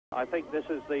I think this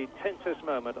is the tensest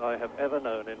moment I have ever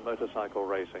known in motorcycle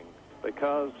racing,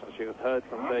 because, as you've heard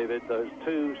from David, those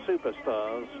two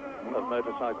superstars of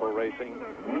motorcycle racing,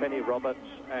 Kenny Roberts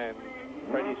and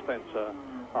Freddie Spencer,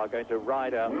 are going to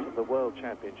ride out to the World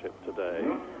Championship today.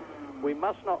 We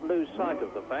must not lose sight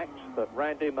of the fact that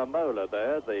Randy Mamola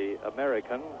there, the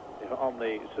American on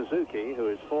the Suzuki, who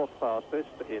is fourth fastest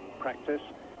in practice,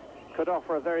 could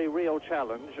offer a very real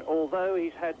challenge, although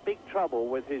he's had big trouble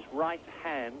with his right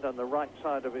hand and the right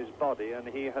side of his body, and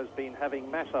he has been having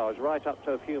massage right up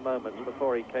to a few moments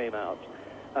before he came out.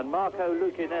 And Marco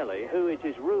Lucinelli, who it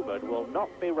is rumoured will not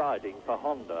be riding for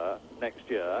Honda next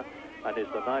year and is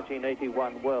the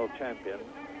 1981 world champion,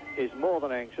 is more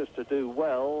than anxious to do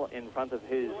well in front of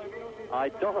his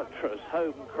idolatrous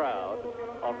home crowd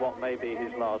on what may be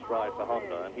his last ride for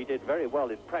Honda. And he did very well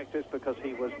in practice because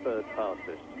he was third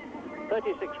fastest.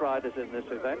 36 riders in this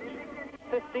event,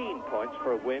 15 points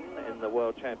for a win in the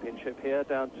World Championship here,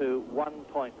 down to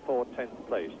 1.4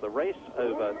 place. The race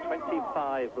over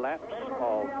 25 laps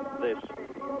of this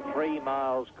 3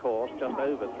 miles course, just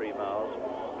over 3 miles.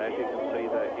 And as you can see,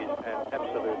 there is an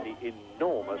absolutely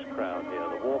enormous crowd here.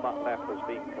 The warm-up lap has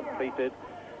been completed.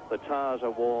 The tyres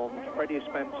are warmed. Freddie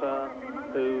Spencer,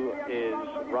 who is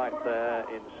right there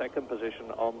in second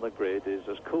position on the grid, is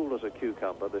as cool as a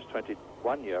cucumber, this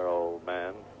 21-year-old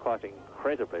man, quite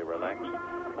incredibly relaxed.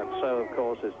 And so, of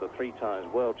course, is the 3 times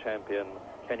world champion,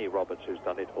 Kenny Roberts, who's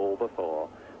done it all before.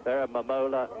 There,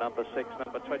 Mamola, number 6.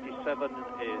 Number 27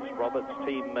 is Roberts'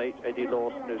 teammate, Eddie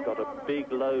Lawson, who's got a big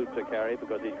load to carry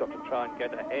because he's got to try and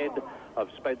get ahead of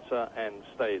Spencer and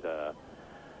stay there.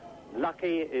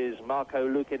 Lucky is Marco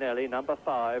Lucinelli, number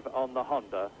 5, on the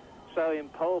Honda. So in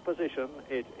pole position,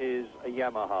 it is a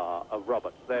Yamaha of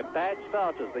Roberts. They're bad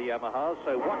starters, the Yamahas,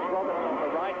 so watch Roberts on the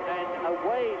right, and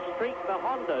away streak the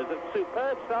Hondas. A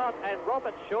superb start, and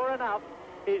Roberts, sure enough,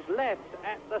 is left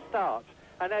at the start.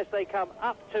 And as they come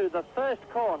up to the first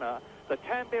corner, the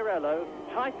Tamburello,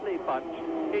 tightly bunched,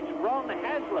 it's Ron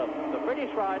Haslam, the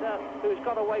British rider, who's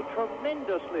got away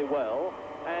tremendously well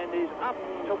and is up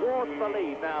towards the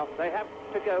lead. Now, they have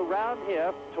to go round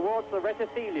here towards the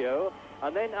Reticilio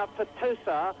and then up to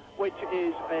Tosa, which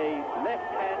is a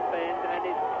left-hand bend, and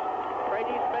it's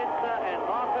Freddie Spencer and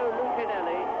Marco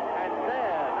Lucinelli, and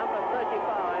there, number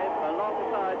 35,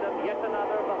 alongside them, yet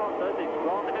another of the Hondas, it's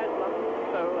Ron Haslam.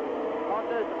 So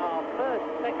Hondas are first,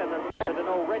 second, and third, and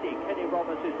already Kenny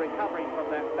Roberts is recovering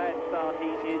from that bad start. He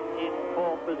is in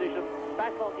fourth position.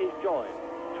 Battle is joined.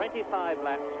 25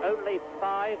 laps, only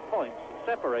 5 points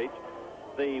separate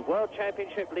the World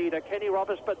Championship leader, Kenny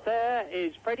Roberts. But there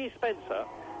is Freddie Spencer,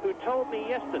 who told me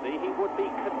yesterday he would be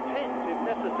content, if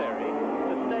necessary,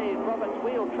 to stay in Roberts'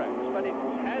 wheel tracks. But it's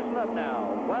Haslam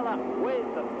now, well up with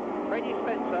Freddie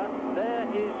Spencer. There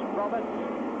is Roberts,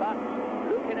 but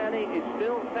Lucinelli is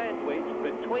still sandwiched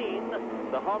between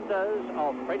the Hondas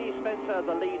of Freddie Spencer,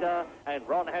 the leader, and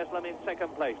Ron Haslam in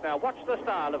second place. Now watch the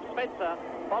style of Spencer,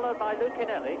 followed by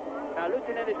Lucinelli. Now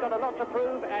Lucinelli's got a lot to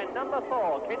prove, and number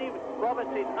 4, Kenny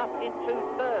Roberts, is up into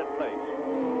third place.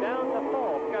 Down to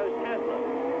fourth goes Haslam.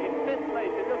 In fifth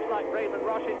place, it looks like Raymond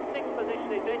Roche. In sixth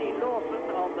position is Eddie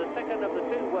Lawson on the second of the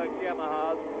 2 works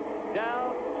Yamahas.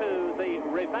 Down to the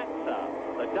Rivaxa,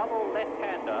 the double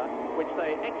left-hander, which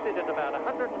they exit at about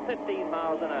 115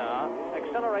 miles an hour,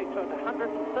 accelerate to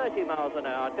 130 miles an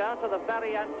hour, down to the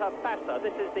Varianta Bassa.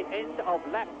 This is the end of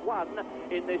lap 1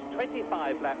 in this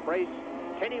 25-lap race.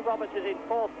 Kenny Roberts is in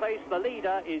fourth place. The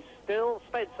leader is still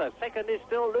Spencer. Second is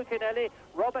still Lucinelli.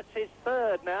 Roberts is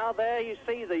third now. There you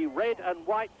see the red and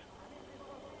white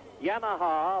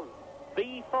Yamaha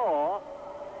V4.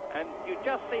 And you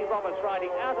just see Roberts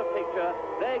riding out of picture.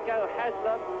 There go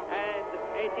Haslam and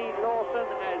Eddie Lawson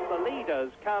as the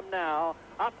leaders come now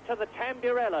up to the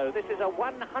Tamburello. This is a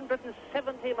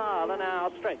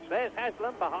 170-mile-an-hour stretch. There's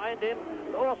Haslam behind him.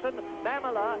 Lawson,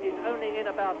 Mamola is only in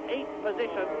about 8th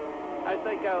position as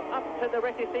they go up to the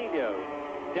Reticilio.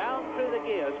 Down through the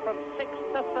gears from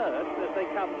 6th to 3rd as they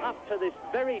come up to this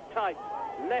very tight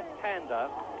left-hander.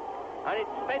 And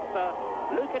it's Spencer,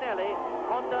 Lucinelli,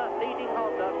 Honda, leading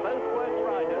Honda, both works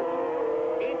riders.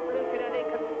 If Lucinelli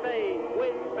can stay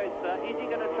with Spencer, is he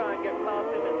going to try and get past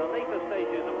him in the later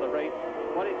stages of the race?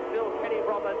 Well, it's still Kenny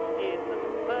Roberts in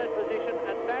third position,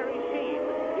 and Barry Sheene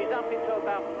is up into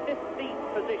about 15th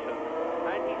position.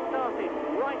 And he started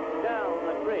right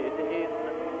down the grid in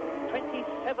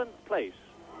 27th place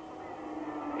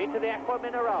into the Acqua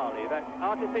Minerale, that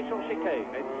artificial chicane.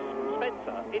 It's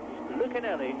Spencer, it's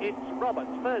Lucinelli, it's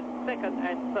Roberts, first, second,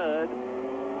 and third.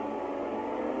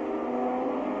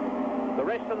 The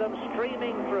rest of them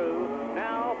streaming through.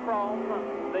 Now from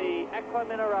the Acqua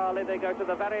Minerale, they go to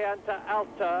the Variante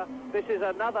Alta. This is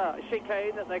another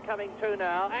chicane that they're coming to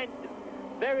now. And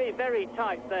very, very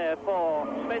tight there for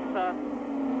Spencer.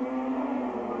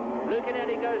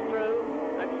 Lucinelli goes through,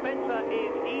 and Spencer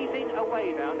is easing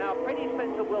away now. Now, Freddie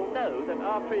Spencer will know that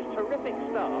after his terrific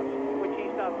start, which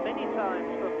he's done many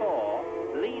times before,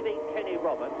 leaving Kenny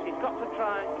Roberts, he's got to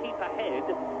try and keep ahead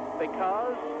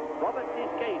because Roberts is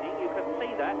gaining. You can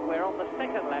see that. We're on the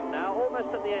second lap now,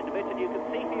 almost at the end of it, and you can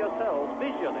see for yourselves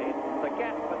visually the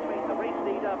gap between the race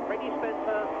leader, Freddie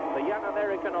Spencer, the young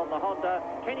American on the Honda,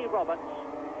 Kenny Roberts,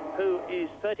 who is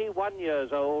 31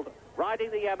 years old, riding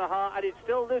the Yamaha, and it's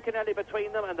still Lucinelli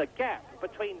between them, and the gap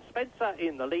between Spencer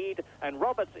in the lead and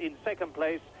Roberts in second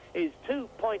place is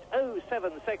 2.07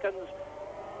 seconds.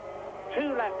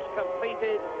 2 laps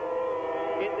completed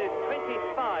in this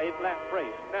 25-lap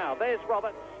race. Now, there's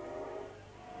Roberts,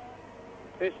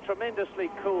 this tremendously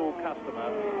cool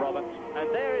customer, Roberts, and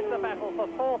there is the battle for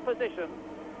 4th position,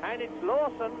 and it's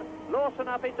Lawson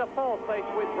up into 4th place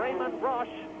with Raymond Roche,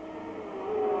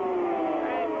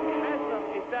 and Haslam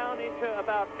is down into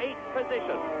about 8th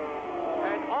position.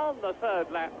 And on the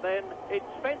 3rd lap then, it's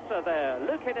Spencer there,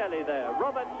 Lucinelli there,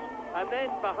 Roberts, and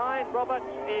then behind Roberts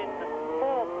in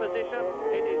 4th position,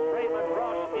 it is Raymond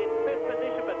Roche in 5th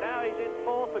position, but now he's in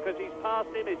 4th because he's passed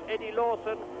him, it's Eddie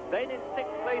Lawson. Then in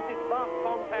 6th place is Marc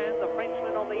Fontaine, the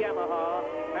Frenchman on the Yamaha,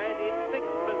 and in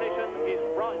 6th position is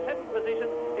 7th position,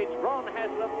 it's Ron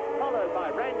Haslam, followed by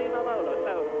Randy Mamola.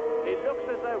 So it looks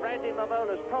as though Randy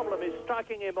Mamola's problem is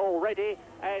striking him already,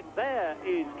 and there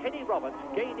is Kenny Roberts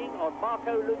gaining on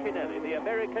Marco Lucinelli, the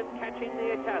American catching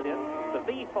the Italian, the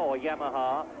V4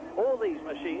 Yamaha. All these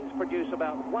machines produce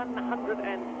about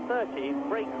 130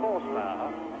 brake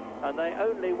horsepower, and they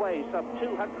only weigh some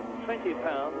 220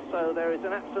 pounds, so there is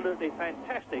an absolutely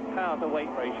fantastic power-to-weight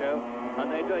ratio,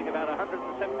 and they're doing about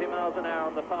 170 miles an hour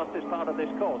on the fastest part of this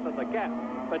course, and the gap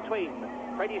between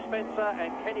Freddie Spencer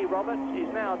and Kenny Roberts is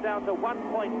now down to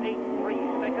 1.83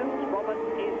 seconds. Roberts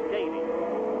is gaining.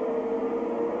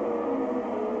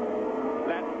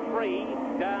 Lap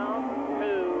 3 down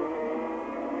to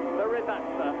the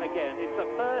Rivazza again. It's a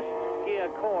first gear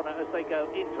corner as they go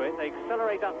into it. They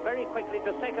accelerate up very quickly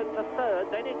to 2nd to 3rd,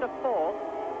 then into 4th,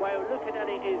 where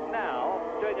Lucinelli is now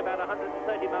doing about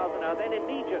 130 miles an hour, then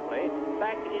immediately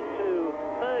back into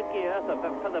 3rd gear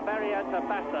for the Variante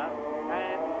Bassa,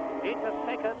 and into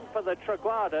 2nd for the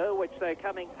Traguardo, which they're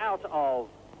coming out of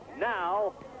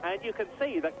now. And you can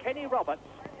see that Kenny Roberts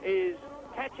is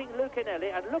catching Lucinelli,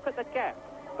 and look at the gap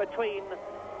between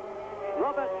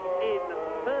Roberts in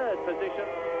 3rd position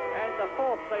and the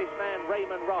 4th place man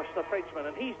Raymond Roche, the Frenchman,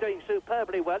 and he's doing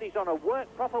superbly well. He's on a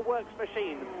proper works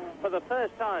machine for the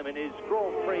first time in his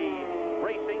Grand Prix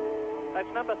racing. That's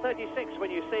number 36 when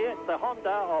you see it, the Honda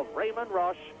of Raymond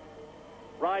Roche,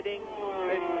 riding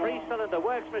this 3-cylinder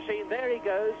works machine. There he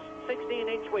goes,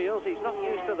 16-inch wheels, he's not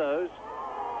used to those.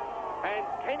 And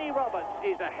Kenny Roberts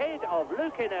is ahead of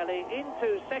Lucinelli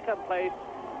into 2nd place,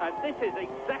 and this is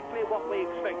exactly what we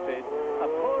expected. A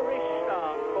poorish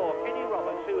start for Kenny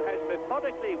Roberts, who has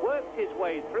methodically worked his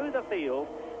way through the field.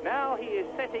 Now he is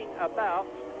setting about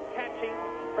catching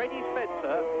Freddie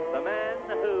Spencer, the man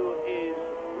who is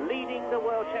leading the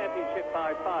World Championship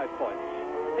by 5 points.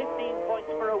 15 points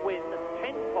for a win,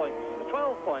 10 points,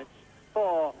 12 points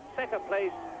for 2nd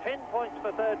place, 10 points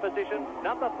for 3rd position.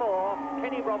 Number 4,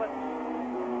 Kenny Roberts,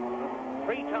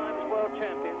 3 times world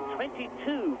champion,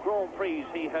 22 Grand Prix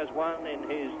he has won in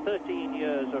his 13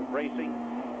 years of racing,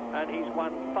 and he's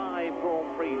won 5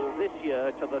 Grand Prix this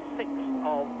year to the 6th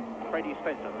of Freddie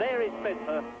Spencer. There is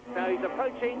Spencer. Now he's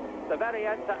approaching the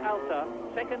Variante Alta,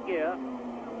 2nd gear.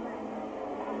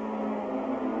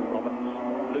 Roberts,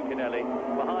 Lucinelli,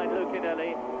 behind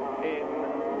Lucinelli in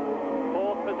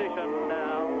 4th position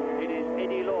now. It is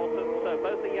Eddie Lawson, so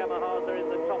both the Yamahas are in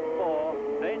the top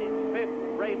 4. Then it's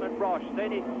 5th, Raymond Roche.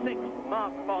 Then it's 6th,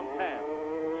 Marc Fontaine.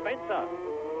 Spencer,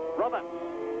 Roberts,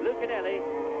 Lucinelli,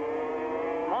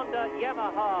 Honda,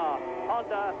 Yamaha,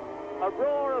 Honda. A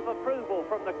roar of approval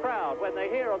from the crowd when they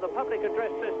hear on the public address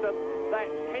system that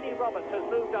Kenny Roberts has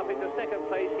moved up into 2nd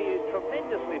place. He is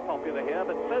tremendously popular here,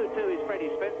 but so too is Freddie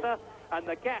Spencer, and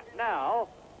the gap now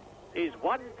is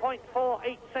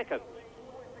 1.48 seconds.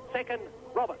 2nd,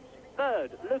 Roberts. 3rd,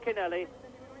 Lucinelli.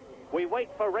 We wait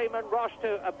for Raymond Roche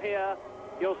to appear.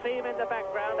 You'll see him in the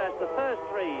background as the first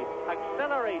 3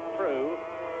 accelerate through.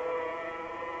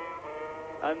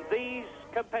 And these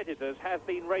competitors have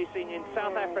been racing in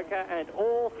South Africa and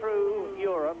all through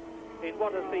Europe in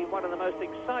what has been one of the most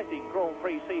exciting Grand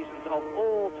Prix seasons of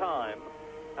all time.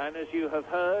 And as you have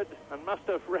heard and must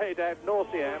have read ad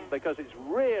nauseam, because it's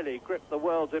really gripped the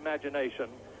world's imagination,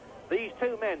 these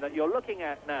two men that you're looking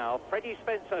at now, Freddie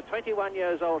Spencer, 21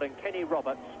 years old, and Kenny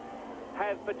Roberts,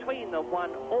 have between them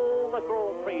won all the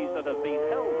Grand Prix that have been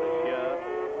held this year.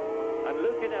 And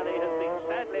Lucinelli has been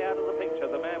sadly out of the picture,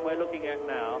 the man we're looking at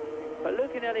now. But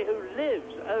Lucinelli, who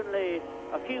lives only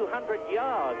a few hundred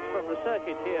yards from the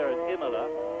circuit here at Imola,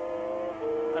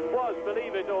 and was,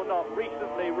 believe it or not,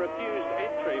 recently refused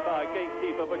entry by a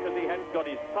gatekeeper because he hadn't got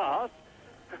his pass.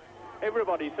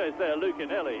 Everybody says they're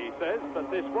Lucinelli, he says,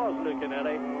 but this was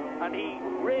Lucinelli, and he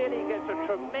really gets a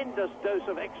tremendous dose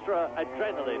of extra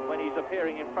adrenaline when he's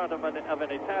appearing in front of an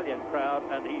Italian crowd,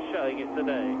 and he's showing it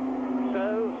today. So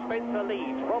Spencer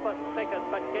leads, Roberts second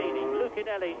but gaining.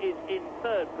 Lucinelli is in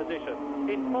third position.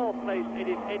 In fourth place it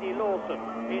is Eddie Lawson.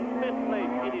 In fifth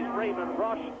place it is Raymond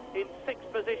Roche. In sixth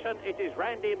position it is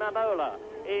Randy Mamola.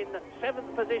 In seventh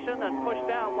position and pushed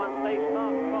down one place,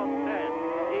 Mark Fontaine.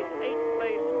 In eighth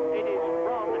place it is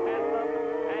Ron Haslam,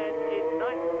 and in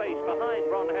ninth place behind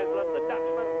Ron Haslam the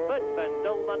Dutchman Bert van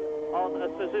Dolman on a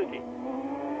Suzuki.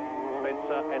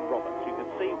 Spencer and Roberts. You can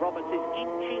see Roberts is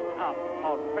inching up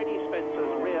on Freddie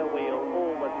Spencer's rear wheel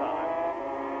all the time.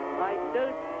 I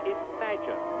don't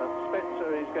imagine that Spencer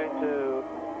is going to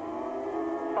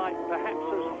fight perhaps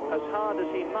as hard as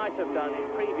he might have done in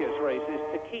previous races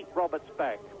to keep Roberts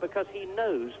back, because he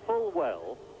knows full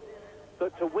well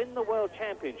that to win the World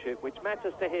Championship, which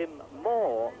matters to him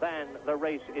more than the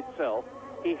race itself,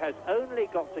 he has only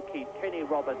got to keep Kenny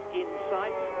Roberts in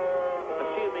sight,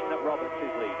 assuming that Roberts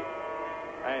is leading.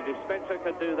 And if Spencer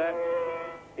can do that,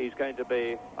 he's going to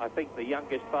be, I think, the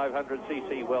youngest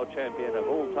 500cc world champion of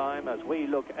all time, as we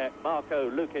look at Marco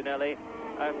Lucinelli.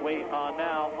 And we are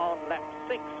now on lap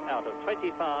 6 out of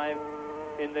 25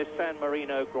 in this San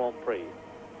Marino Grand Prix.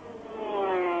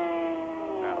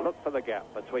 Now look for the gap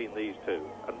between these two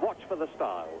and watch for the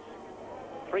styles.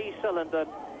 3-cylinder,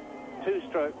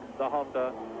 2-stroke, the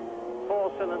Honda,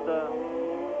 4-cylinder,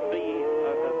 the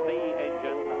V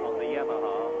engine on the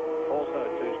Yamaha, also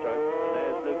a 2-stroke. And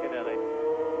there's Lucinelli.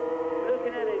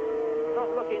 Lucinelli's not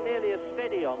looking nearly as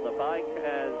steady on the bike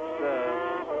as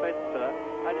Spencer,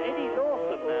 and Eddie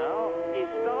Lawson now is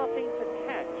starting to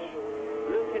catch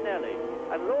Lucinelli,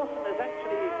 and Lawson has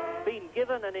actually been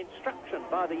given an instruction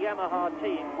by the Yamaha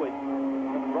team, with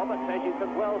Roberts, as you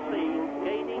can well see,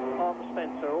 gaining on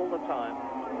Spencer all the time.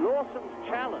 Lawson's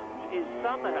challenge is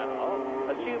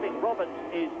somehow, assuming Roberts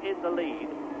is in the lead,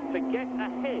 to get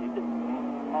ahead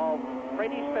of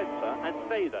Freddie Spencer and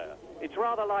stay there. It's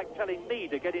rather like telling me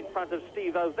to get in front of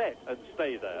Steve Ovett and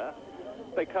stay there,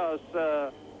 because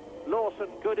Lawson,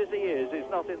 good as he is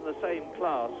not in the same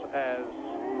class as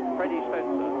Freddie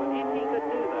Spencer. But if he could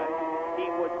do that, he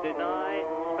would deny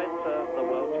Spencer the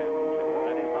World Championship.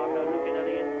 That is Marco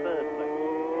Lucinelli in third place.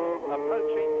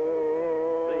 Approaching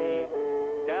the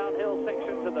downhill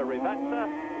section to the Rivazza.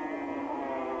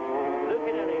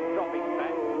 Lucinelli dropping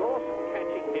back, Lawson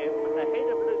catching him, ahead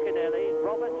of Lucinelli,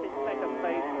 Roberts in second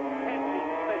place, catching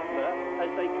Spencer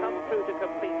as they come through to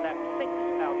complete lap 6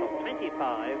 out of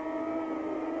 25.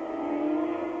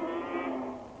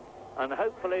 And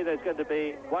hopefully there's going to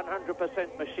be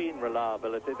 100% machine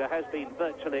reliability. There has been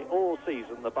virtually all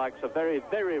season. The bikes are very,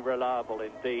 very reliable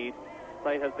indeed.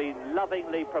 They have been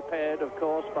lovingly prepared, of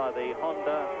course, by the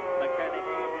Honda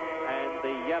mechanics and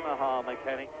the Yamaha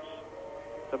mechanics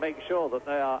to make sure that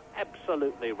they are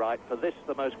absolutely right for this,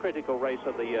 the most critical race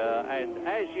of the year. And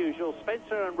as usual,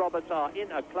 Spencer and Roberts are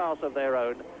in a class of their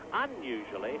own.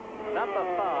 Unusually, number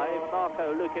 5,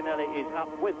 Marco Lucinelli, is up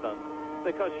with them,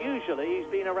 because usually he's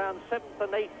been around 7th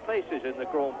and 8th places in the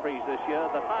Grand Prix this year.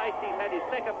 The highest he's had is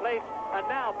 2nd place, and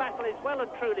now battle is well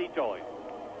and truly joined.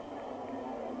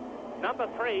 Number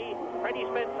 3, Freddie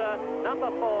Spencer.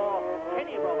 Number 4,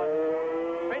 Kenny Roberts.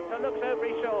 Spencer looks over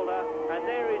his shoulder, and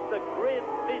there is the grim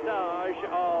visage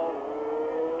of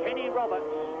Kenny Roberts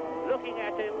looking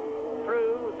at him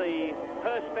through the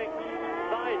Perspex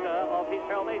visor of his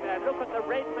helmet. And look at the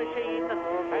red machine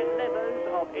and levers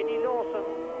of Eddie Lawson.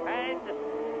 And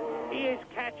he is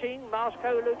catching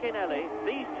Marco Lucinelli.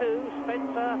 These two,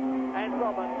 Spencer and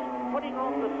Roberts, putting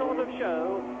on the sort of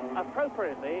show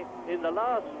appropriately in the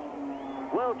last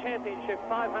World Championship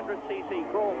 500cc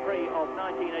Grand Prix of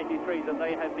 1983 that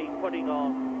they have been putting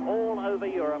on all over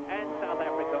Europe and South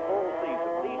Africa all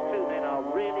season. These two men are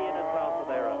really in a class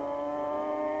of their own.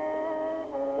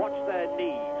 Watch their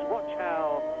knees. Watch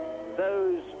how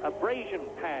those abrasion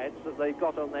pads that they've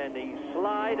got on their knees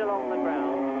slide along the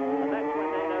ground, and that's when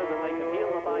they know that they can heel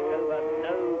the bike over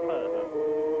no further.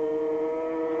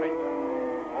 Spencer,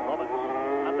 Roberts,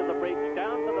 under the bridge,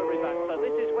 down to the Rivazza. So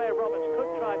this is where Roberts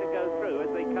could try to go through as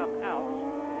they come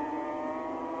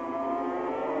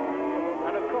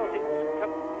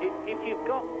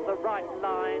got the right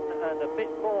line and a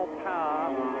bit more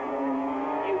power,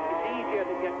 it's easier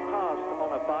to get past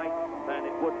on a bike than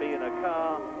it would be in a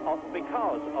car,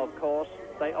 because, of course,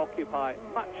 they occupy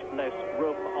much less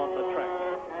room on the track.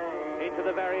 Into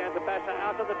the Variante Bassa,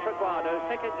 out of the Traguardo,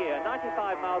 second gear,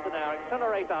 95 miles an hour,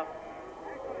 accelerate up.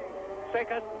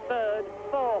 Second, third,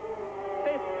 fourth,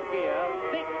 fifth gear,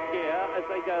 sixth gear as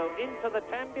they go into the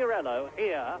Tamburello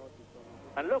here.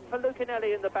 And look for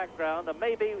Lucinelli in the background, and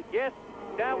maybe, yes,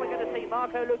 now we're going to see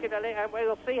Marco Lucinelli, and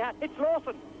we'll see how... It's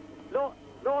Lawson!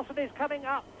 Lawson is coming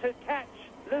up to catch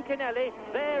Lucinelli.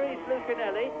 There is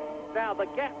Lucinelli. Now the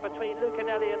gap between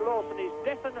Lucinelli and Lawson is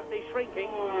definitely shrinking.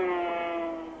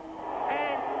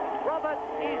 And Roberts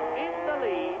is in the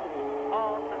lead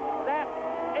on lap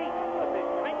 8 of this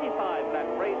 25-lap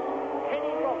race.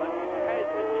 Kenny Roberts has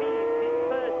achieved his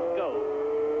first goal.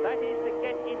 That is to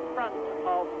get in front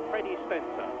of Freddie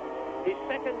Spencer. His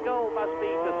second goal must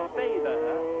be to stay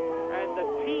there, and the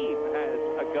team has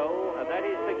a goal, and that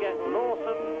is to get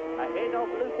Lawson ahead of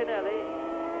Lucinelli,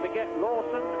 to get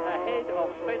Lawson ahead of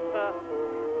Spencer.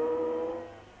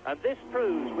 And this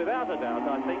proves, without a doubt,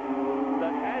 I think,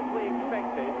 that as we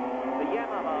expected, the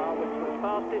Yamaha, which was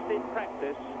fastest in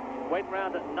practice, went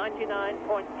round at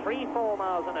 99.34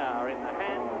 miles an hour in the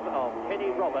hands of Kenny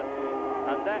Roberts,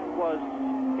 and that was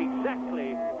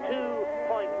exactly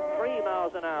 2.3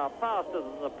 miles an hour faster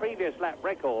than the previous lap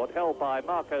record held by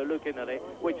Marco Lucinelli,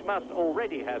 which must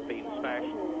already have been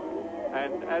smashed.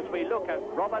 And as we look at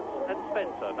Roberts and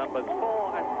Spencer, numbers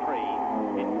 4 and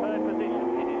 3, in third position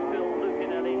it is still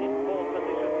Lucinelli, in fourth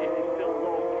position it is still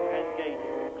Lawson and Gate.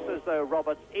 Looks as though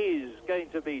Roberts is going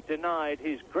to be denied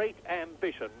his great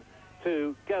ambition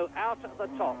to go out at the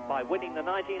top by winning the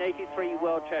 1983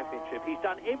 World Championship. He's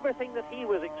done everything that he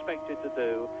was expected to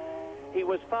do. He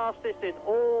was fastest in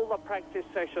all the practice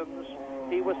sessions.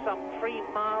 He was some 3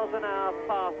 miles an hour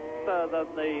faster than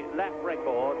the lap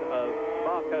record of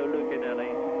Marco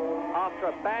Lucinelli. After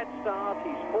a bad start,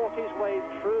 he's fought his way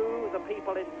through the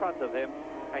people in front of him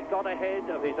and got ahead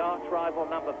of his arch-rival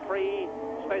number 3,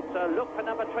 Spencer. Look for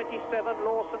number 27,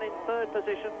 Lawson, in third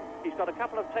position. He's got a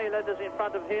couple of tail-enders in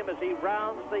front of him as he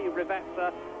rounds the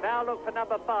Rivazza. Now look for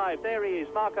number 5. There he is,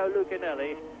 Marco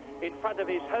Lucinelli, in front of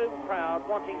his home crowd,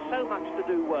 wanting so much to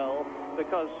do well,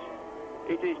 because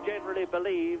it is generally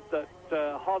believed that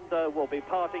Honda will be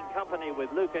parting company with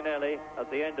Lucinelli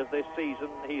at the end of this season.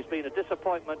 He's been a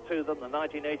disappointment to them, the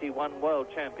 1981 World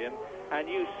Champion. And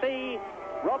you see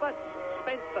Roberts,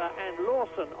 Spencer and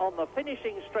Lawson on the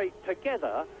finishing straight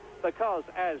together, because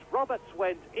as Roberts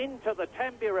went into the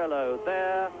Tamburello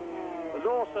there,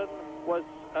 Lawson was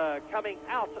coming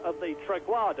out of the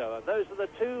Traguardo, and those are the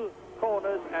two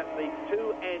corners at the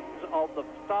two ends of the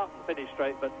start and finish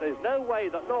straight. But there's no way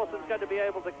that Lawson's going to be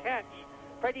able to catch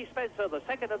Freddie Spencer, the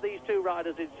second of these two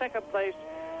riders in second place,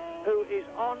 who is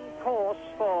on course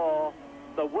for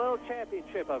the World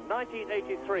Championship of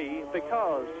 1983,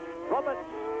 because Roberts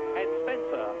and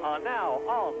Spencer are now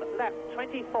on lap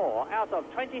 24 out of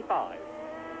 25.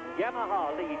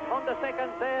 Yamaha leads, Honda second.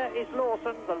 There is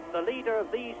Lawson, the leader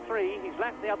of these three. He's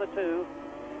lapped the other two.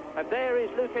 And there is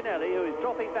Lucinelli, who is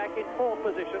dropping back in fourth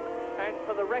position. And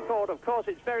for the record, of course,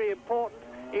 it's very important.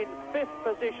 In fifth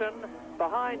position,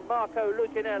 behind Marco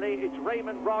Lucinelli, it's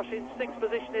Raymond Roche. In sixth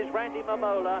position is Randy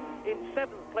Mamola. In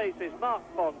seventh place is Marc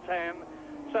Fontaine.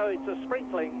 So it's a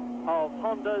sprinkling of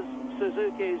Hondas,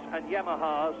 Suzuki's and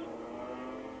Yamahas.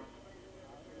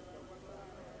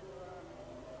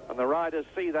 And the riders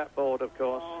see that board, of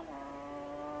course.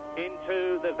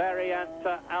 Into the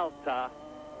Variante Alta.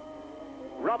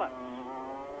 Roberts,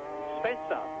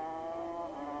 Spencer,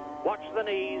 watch the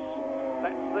knees.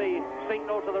 That's the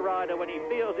signal to the rider when he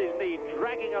feels his knee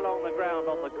dragging along the ground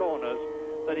on the corners,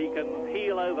 that he can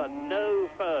heel over no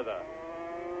further.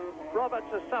 Roberts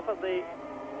has suffered the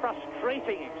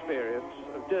frustrating experience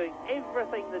of doing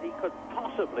everything that he could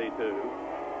possibly do,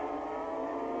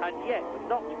 and yet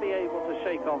not to be able to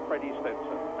shake off Freddie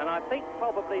Spencer. And I think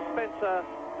probably Spencer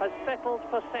has settled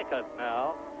for second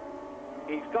now.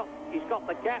 He's got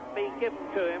the gap being given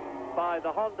to him by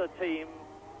the Honda team.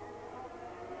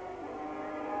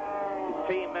 His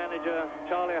team manager,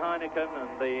 Charlie Heineken,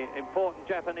 and the important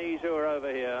Japanese who are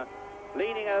over here,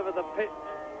 leaning over the pit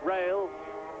rail,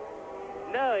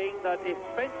 knowing that if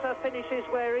Spencer finishes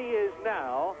where he is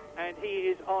now, and he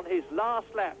is on his last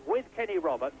lap with Kenny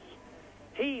Roberts,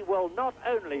 he will not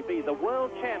only be the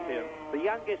world champion, the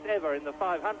youngest ever in the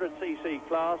 500cc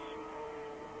class,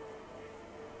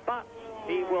 but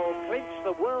he will clinch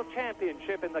the world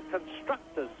championship in the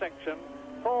constructors section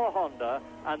for Honda,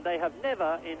 and they have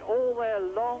never, in all their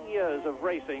long years of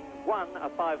racing, won a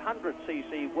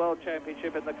 500cc World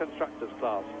Championship in the Constructors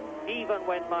class, even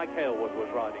when Mike Hailwood was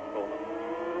riding for them.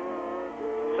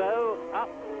 So, up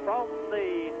from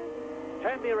the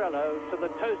Tamburello to the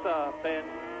Tosa bend,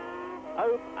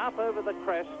 up over the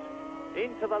crest,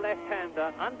 into the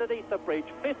left-hander, underneath the bridge,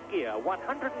 fifth gear,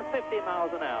 150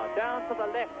 miles an hour, down to the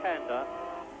left-hander.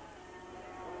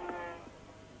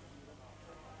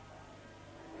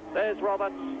 There's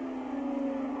Roberts.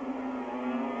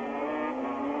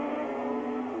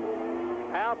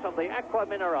 Out of the Acqua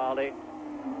Minerale,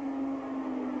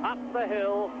 up the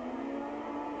hill,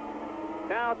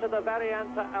 now to the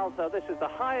Variante Alta. This is the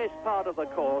highest part of the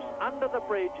course, under the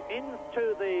bridge,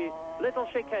 into the little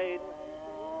chicane.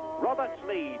 Roberts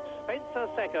leads, Spencer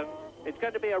second. It's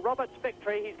going to be a Roberts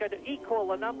victory. He's going to equal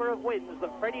the number of wins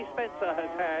that Freddie Spencer has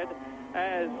had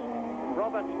as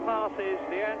Roberts passes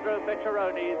Leandro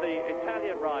Vecchiaroni, the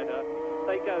Italian rider.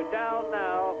 They go down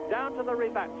now, down to the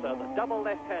Ribazza, the double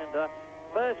left-hander.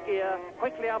 First gear,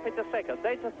 quickly up into second,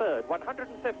 then to third,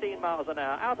 115 miles an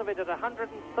hour, out of it at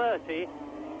 130.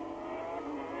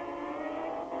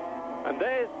 And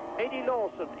there's Eddie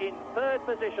Lawson in third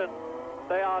position.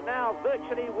 They are now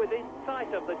virtually within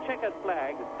sight of the checkered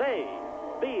flag, they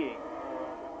being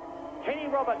Kenny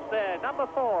Roberts there, number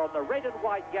 4 on the red and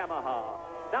white Yamaha.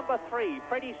 Number 3,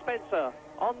 Freddie Spencer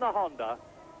on the Honda.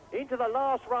 Into the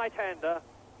last right-hander.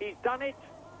 He's done it.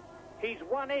 He's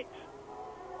won it.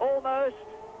 Almost.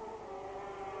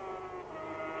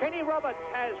 Kenny Roberts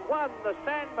has won the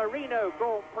San Marino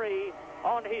Grand Prix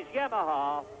on his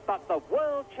Yamaha, but the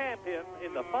world champion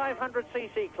in the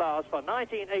 500cc class for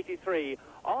 1983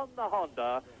 on the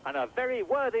Honda, and a very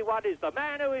worthy one is the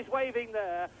man who is waving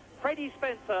there, Freddie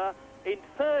Spencer, in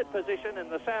third position in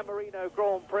the San Marino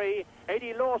Grand Prix.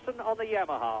 Eddie Lawson on the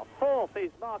Yamaha. Fourth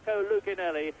is Marco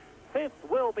Lucinelli. Fifth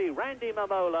will be Randy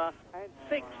Mamola. And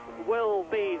sixth will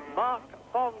be Marc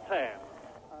Fontaine.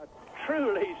 A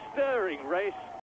truly stirring race.